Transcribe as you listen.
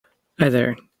Hi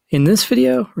there. In this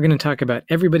video, we're going to talk about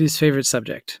everybody's favorite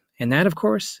subject, and that, of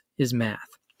course, is math.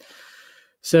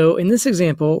 So in this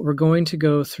example, we're going to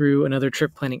go through another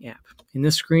trip planning app. In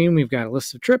this screen, we've got a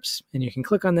list of trips, and you can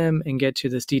click on them and get to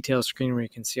this detail screen where you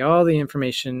can see all the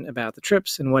information about the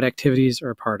trips and what activities are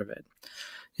a part of it.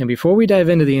 And before we dive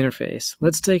into the interface,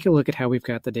 let's take a look at how we've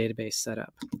got the database set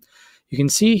up. You can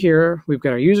see here, we've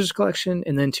got our users collection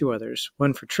and then two others,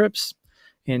 one for trips.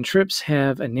 And trips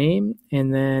have a name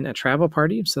and then a travel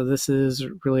party. So this is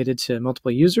related to multiple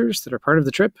users that are part of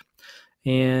the trip.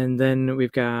 And then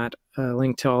we've got a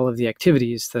link to all of the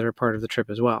activities that are part of the trip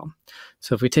as well.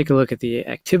 So if we take a look at the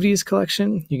activities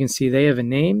collection, you can see they have a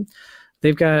name.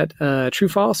 They've got a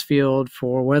true-false field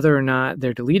for whether or not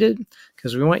they're deleted,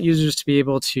 because we want users to be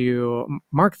able to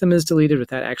mark them as deleted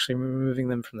without actually removing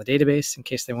them from the database in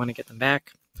case they want to get them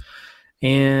back.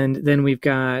 And then we've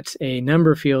got a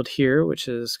number field here, which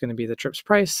is going to be the trip's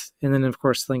price. And then, of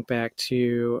course, link back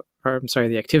to,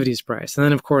 the activity's price. And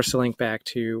then, of course, a link back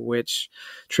to which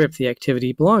trip the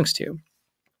activity belongs to.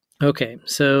 Okay,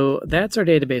 so that's our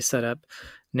database setup.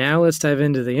 Now let's dive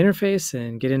into the interface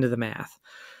and get into the math.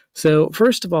 So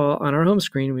first of all, on our home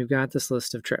screen, we've got this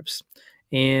list of trips.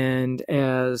 And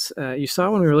as you saw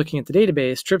when we were looking at the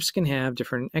database, trips can have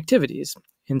different activities.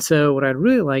 And so what I'd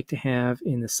really like to have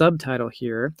in the subtitle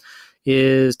here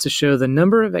is to show the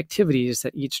number of activities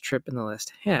that each trip in the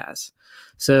list has.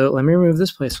 So let me remove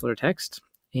this placeholder text.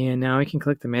 And now I can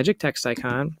click the magic text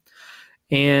icon.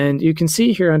 And you can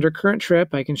see here under current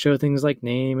trip, I can show things like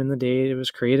name and the date it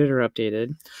was created or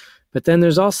updated. But then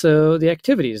there's also the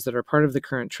activities that are part of the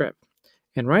current trip.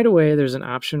 And right away, there's an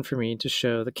option for me to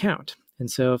show the count. And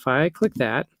so if I click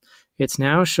that, it's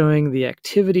now showing the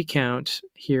activity count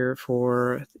here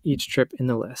for each trip in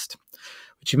the list.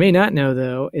 What you may not know,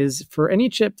 though, is for any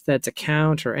chip that's a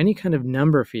count or any kind of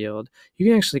number field, you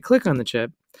can actually click on the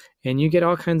chip and you get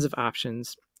all kinds of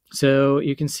options. So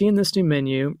you can see in this new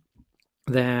menu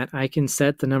that I can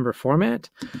set the number format.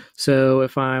 So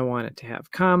if I want it to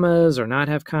have commas or not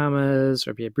have commas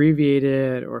or be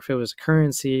abbreviated, or if it was a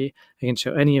currency, I can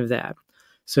show any of that.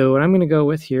 So what I'm going to go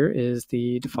with here is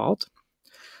the default.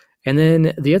 And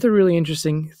then the other really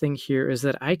interesting thing here is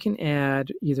that I can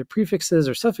add either prefixes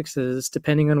or suffixes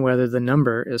depending on whether the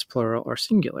number is plural or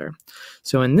singular.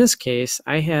 So in this case,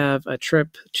 I have a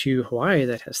trip to Hawaii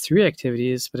that has 3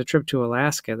 activities, but a trip to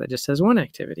Alaska that just has 1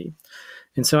 activity.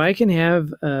 And so I can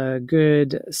have a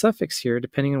good suffix here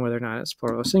depending on whether or not it's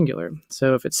plural or singular.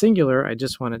 So if it's singular, I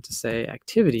just want it to say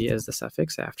activity as the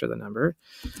suffix after the number.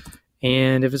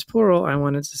 And if it's plural, I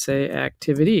want it to say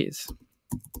activities.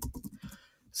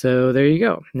 So there you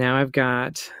go. Now I've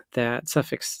got that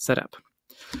suffix set up.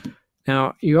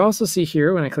 Now you also see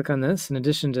here when I click on this, in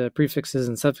addition to prefixes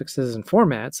and suffixes and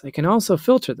formats, I can also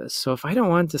filter this. So if I don't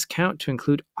want this count to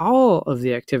include all of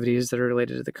the activities that are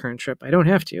related to the current trip, I don't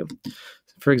have to.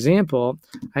 For example,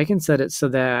 I can set it so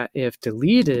that if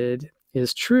deleted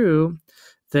is true,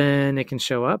 then it can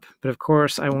show up. But of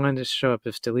course, I want it to show up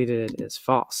if deleted is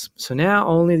false. So now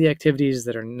only the activities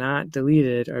that are not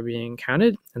deleted are being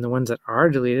counted, and the ones that are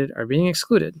deleted are being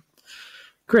excluded.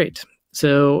 Great.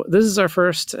 So this is our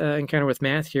first encounter with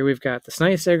math here. We've got this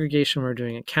nice aggregation. We're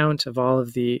doing a count of all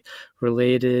of the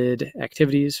related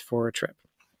activities for a trip.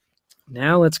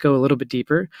 Now let's go a little bit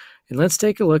deeper, and let's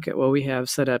take a look at what we have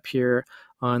set up here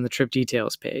on the trip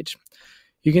details page.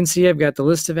 You can see I've got the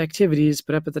list of activities,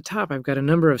 but up at the top, I've got a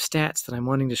number of stats that I'm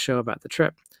wanting to show about the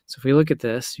trip. So if we look at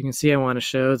this, you can see I want to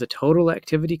show the total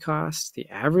activity cost, the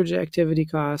average activity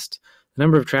cost, the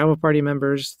number of travel party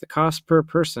members, the cost per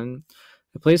person,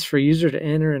 a place for a user to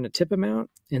enter in a tip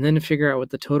amount, and then to figure out what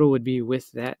the total would be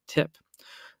with that tip.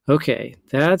 Okay,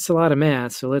 that's a lot of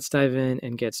math, so let's dive in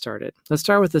and get started. Let's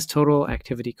start with this total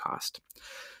activity cost.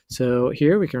 So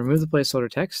here we can remove the placeholder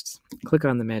text, click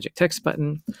on the magic text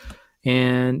button,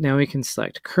 and now we can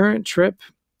select current trip,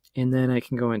 and then I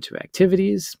can go into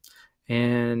activities.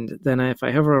 And then if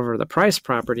I hover over the price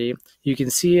property, you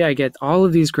can see I get all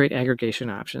of these great aggregation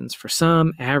options for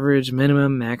sum, average,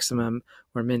 minimum, maximum,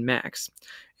 or min-max.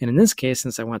 And in this case,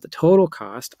 since I want the total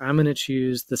cost, I'm going to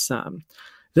choose the sum.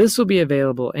 This will be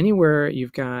available anywhere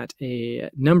you've got a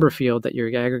number field that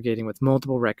you're aggregating with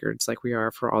multiple records like we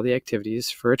are for all the activities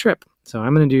for a trip. So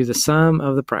I'm going to do the sum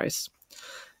of the price.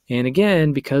 And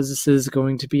again, because this is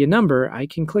going to be a number, I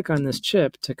can click on this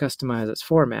chip to customize its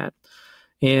format.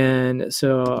 And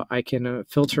so I can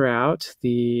filter out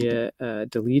the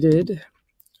deleted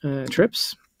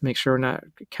trips, make sure we're not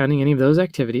counting any of those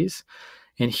activities.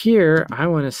 And here, I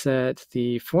want to set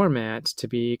the format to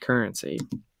be currency.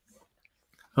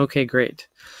 Okay, great.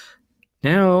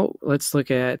 Now let's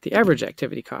look at the average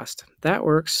activity cost. That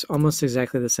works almost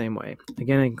exactly the same way.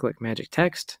 Again, I can click Magic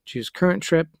Text, choose current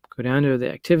trip, go down to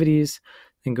the activities,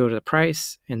 then go to the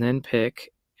price, and then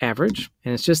pick average.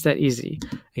 And it's just that easy.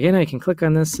 Again, I can click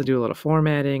on this to do a little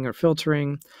formatting or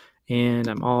filtering, and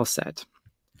I'm all set.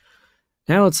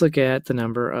 Now let's look at the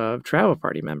number of travel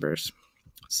party members.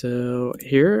 So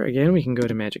here, again, we can go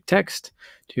to Magic Text,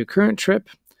 do current trip,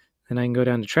 then I can go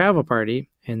down to travel party,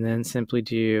 and then simply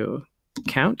do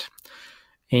count.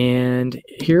 And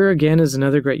here again is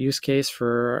another great use case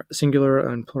for singular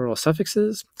and plural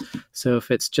suffixes. So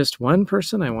if it's just one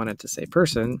person, I want it to say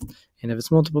person. And if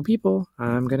it's multiple people,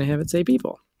 I'm going to have it say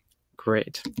people.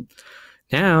 Great.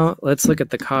 Now let's look at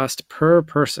the cost per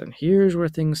person. Here's where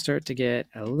things start to get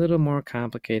a little more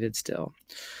complicated still.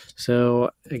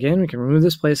 So again, we can remove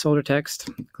this placeholder text,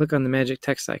 click on the magic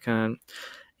text icon,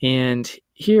 and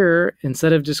here,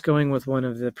 instead of just going with one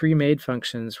of the pre-made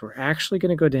functions, we're actually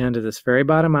going to go down to this very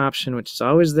bottom option, which is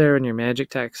always there in your magic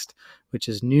text, which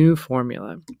is new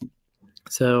formula.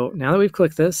 So now that we've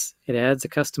clicked this, it adds a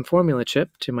custom formula chip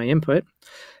to my input.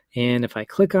 And if I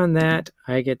click on that,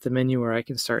 I get the menu where I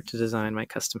can start to design my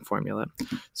custom formula.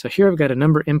 So here I've got a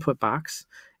number input box,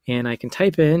 and I can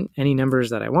type in any numbers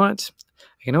that I want.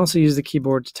 I can also use the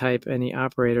keyboard to type any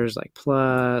operators like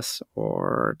plus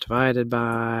or divided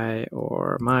by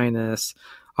or minus.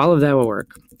 All of that will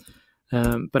work.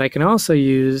 But I can also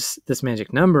use this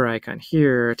magic number icon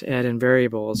here to add in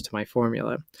variables to my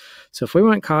formula. So if we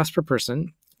want cost per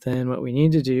person, then what we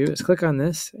need to do is click on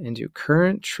this and do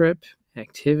current trip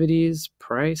activities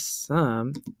price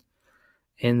sum.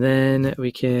 And then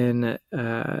we can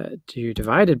do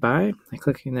divided by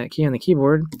clicking that key on the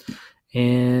keyboard.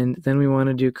 And then we want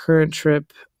to do current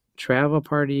trip travel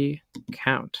party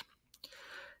count.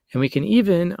 And we can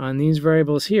even, on these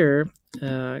variables here,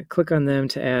 click on them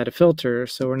to add a filter.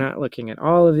 So we're not looking at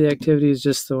all of the activities,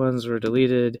 just the ones were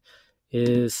deleted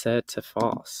is set to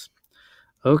false.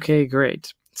 Okay,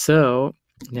 great. So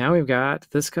now we've got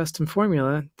this custom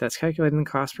formula that's calculating the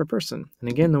cost per person. And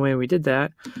again, the way we did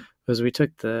that was we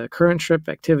took the current trip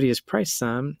activities price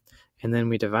sum, and then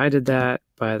we divided that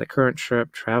by the current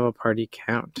trip travel party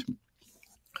count.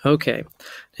 Okay,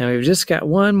 now we've just got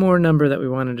one more number that we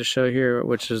wanted to show here,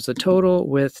 which is the total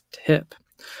with tip.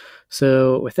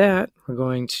 So with that, we're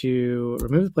going to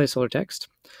remove the placeholder text.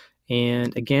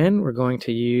 And again, we're going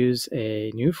to use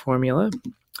a new formula.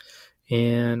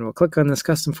 And we'll click on this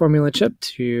custom formula chip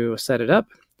to set it up.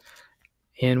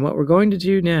 And what we're going to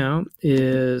do now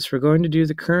is we're going to do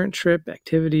the current trip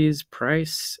activities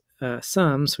price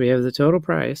sum. So we have the total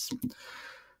price.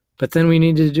 But then we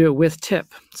need to do it with tip.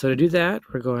 So to do that,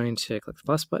 we're going to click the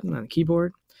plus button on the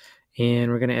keyboard.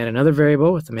 And we're going to add another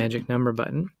variable with the magic number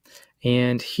button.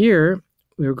 And here,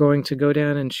 we're going to go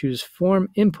down and choose Form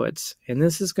Inputs. And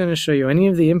this is going to show you any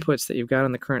of the inputs that you've got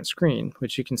on the current screen,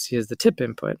 which you can see as the tip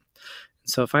input.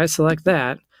 So if I select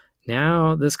that,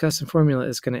 now this custom formula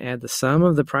is going to add the sum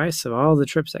of the price of all the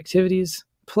trip's activities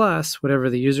plus whatever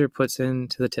the user puts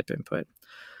into the tip input.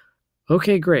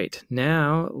 Okay, great.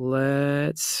 Now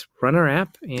let's run our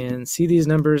app and see these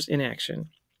numbers in action.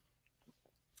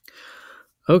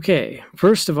 Okay,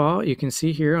 first of all, you can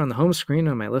see here on the home screen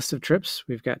on my list of trips,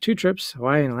 we've got 2 trips,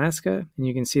 Hawaii and Alaska, and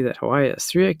you can see that Hawaii has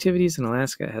 3 activities and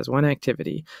Alaska has 1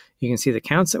 activity. You can see the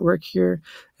counts at work here,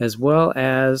 as well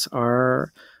as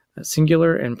our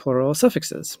singular and plural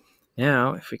suffixes.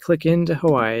 Now, if we click into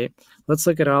Hawaii, let's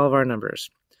look at all of our numbers.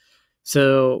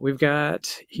 So we've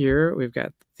got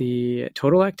the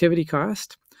total activity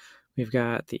cost, we've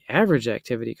got the average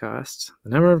activity cost, the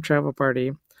number of travel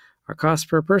party, our cost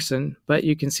per person, but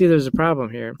you can see there's a problem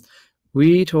here.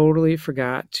 We totally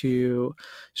forgot to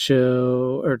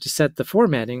show or to set the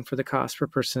formatting for the cost per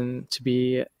person to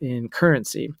be in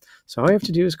currency. So all you have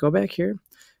to do is go back here,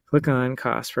 click on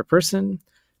cost per person,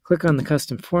 click on the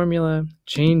custom formula,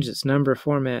 change its number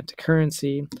format to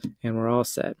currency, and we're all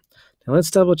set. Now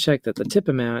let's double check that the tip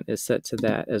amount is set to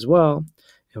that as well.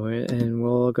 And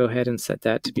we'll go ahead and set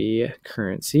that to be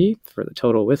currency for the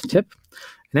total with tip.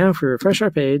 Now if we refresh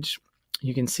our page,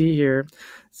 you can see here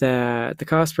that the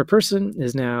cost per person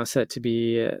is now set to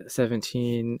be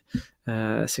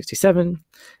 $17.67.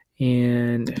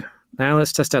 And now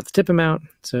let's test out the tip amount.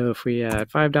 So if we add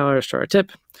 $5 to our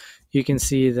tip, you can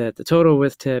see that the total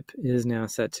with tip is now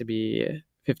set to be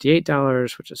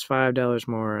 $58, which is $5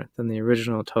 more than the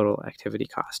original total activity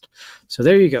cost. So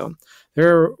there you go.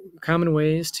 There are common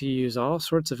ways to use all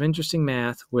sorts of interesting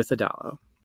math with Adalo.